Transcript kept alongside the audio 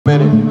This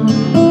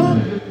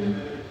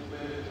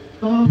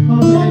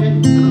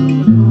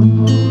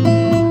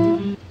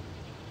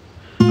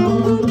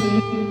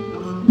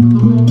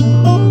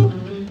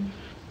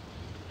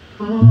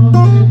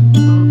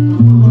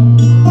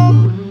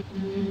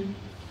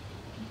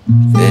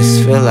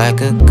feel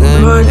like a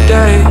good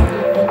day.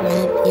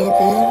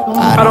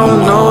 I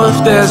don't know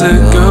if there's a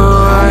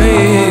good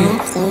way,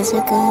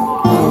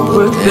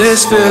 but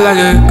this feel like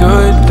a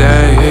good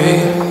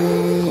day.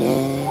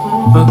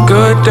 A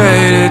good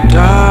day to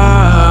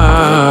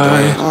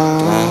die.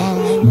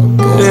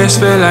 This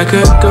feel like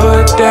a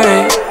good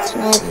day.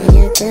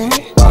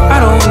 I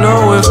don't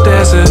know if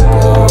there's a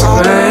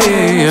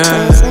way,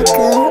 yeah.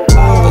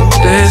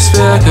 This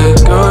feel like a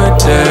good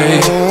day.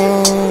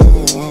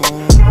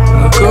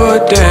 A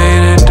good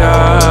day to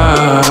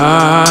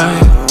die.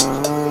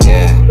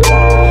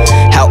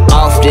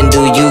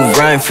 Do you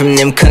run from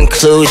them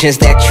conclusions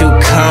that you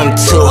come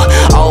to?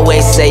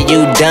 Always say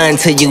you done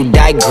till you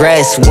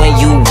digress when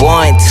you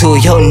want to.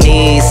 Your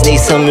needs need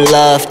some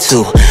love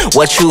too.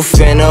 What you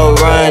finna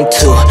run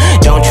to?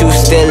 Don't you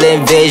still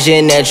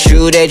envision that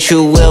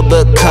you will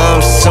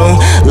become soon?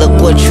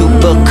 Look what you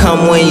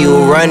become when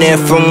you running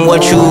from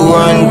what you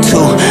run to.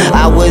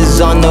 I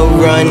was on the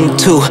run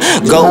too.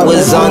 Goat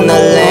was on the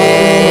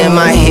land.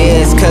 My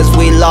head's cause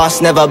we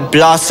lost, never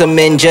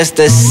blossoming, just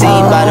a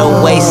seed by the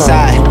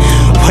wayside.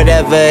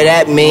 Whatever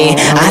that mean,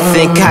 I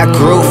think I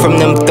grew from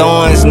them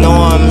thorns.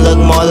 NOM look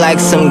more like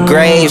some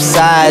grave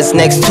size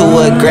next to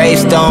a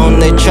gravestone.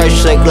 The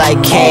church look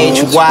like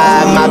cage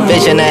wide. My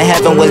vision of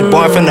heaven was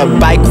born from the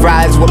bike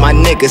rides with my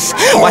niggas.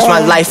 Watch my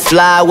life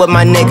fly with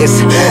my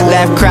niggas.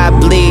 Laugh, cry,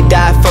 bleed,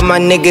 die for my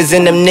niggas.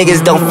 And them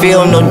niggas don't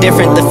feel no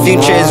different. The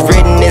future is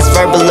written, it's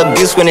verbal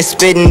abuse when it's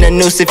spitting the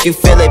noose. If you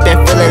feel it, been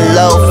feeling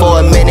low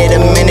for a minute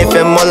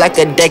feel more like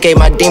a decade.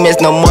 My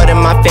demons know more than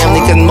my family,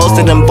 cause most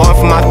of them born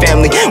from my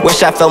family.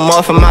 Wish I felt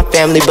more from my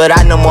family, but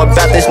I know more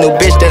about this new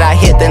bitch that I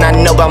hit than I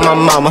know about my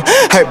mama.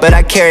 Hurt, but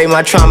I carry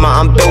my trauma.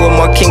 I'm built with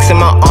more kinks in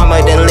my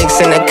armor than links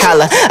in the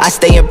collar. I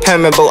stay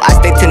impermeable, I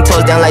stay 10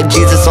 toes down like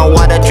Jesus on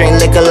water. Drink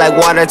liquor like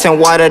water, turn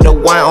water to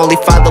wine. Only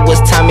father was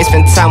Tommy,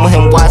 spend time with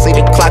him wisely.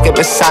 The clock it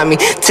beside me,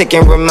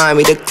 ticking remind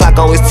me. The clock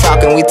always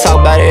talking, we talk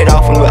about it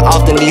often, but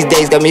often these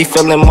days got me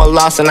feeling more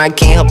lost, and I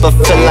can't help but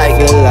feel like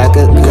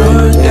a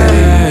good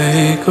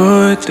day,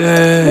 good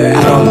day.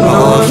 I don't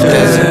know if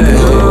there's a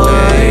good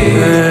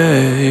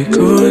way,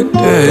 good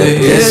day.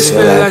 This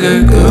feel like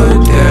a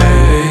good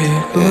day,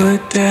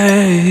 good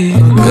day,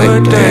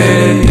 good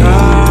day to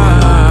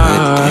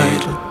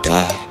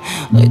die.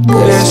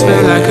 This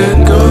feel like a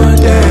good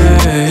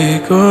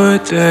day,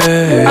 good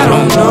day. I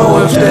don't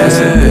know if there's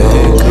a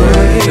good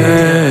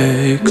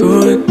day,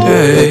 good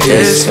day.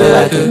 This feel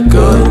like a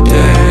good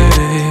day,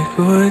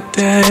 good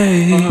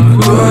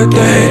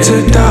day to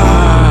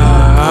die.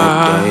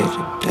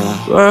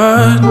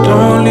 But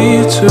don't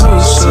leave too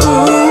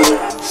soon.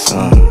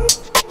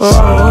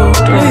 Oh,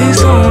 please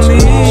don't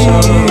leave.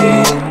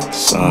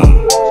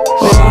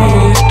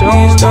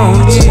 Please don't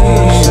leave.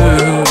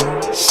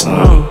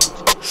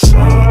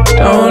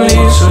 Don't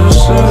leave so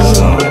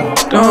soon.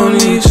 Don't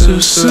leave so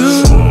soon.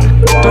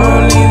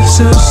 Don't leave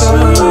so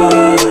soon.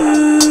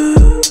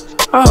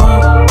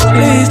 Oh,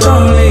 please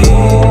don't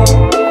leave.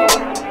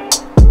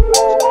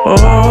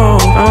 Oh,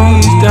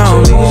 please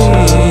don't leave.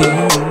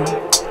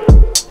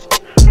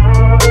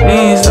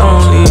 Please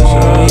don't leave.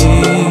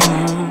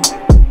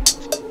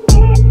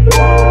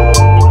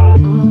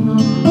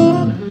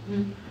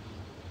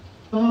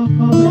 Oh,